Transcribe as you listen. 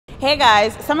Hey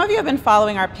guys, some of you have been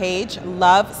following our page,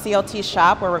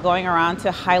 LoveCLTshop, where we're going around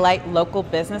to highlight local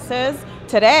businesses.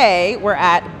 Today, we're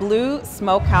at Blue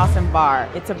Smokehouse and Bar.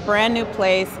 It's a brand new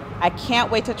place. I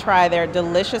can't wait to try their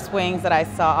delicious wings that I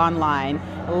saw online.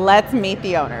 Let's meet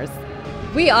the owners.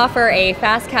 We offer a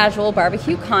fast casual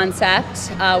barbecue concept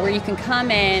where you can come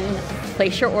in,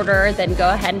 place your order, then go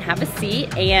ahead and have a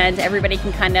seat, and everybody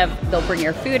can they'll bring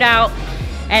your food out.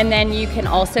 And then you can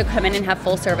also come in and have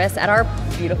full service at our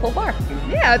beautiful bar.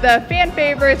 Yeah, the fan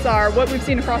favorites are what we've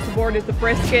seen across the board is the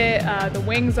brisket. The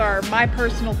wings are my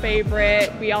personal favorite.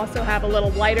 We also have a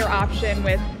little lighter option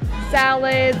with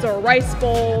salads or rice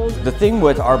bowls. The thing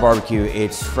with our barbecue,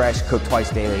 it's fresh, cooked twice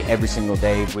daily, every single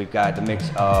day. We've got the mix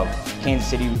of Kansas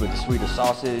City with the sweeter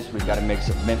sauces. We've got a mix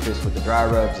of Memphis with the dry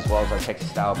rubs, as well as our Texas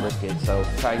style brisket. So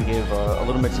try and give a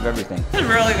little mix of everything. It's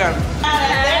really good.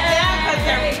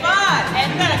 They're fun.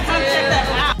 And you gotta come check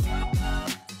them out.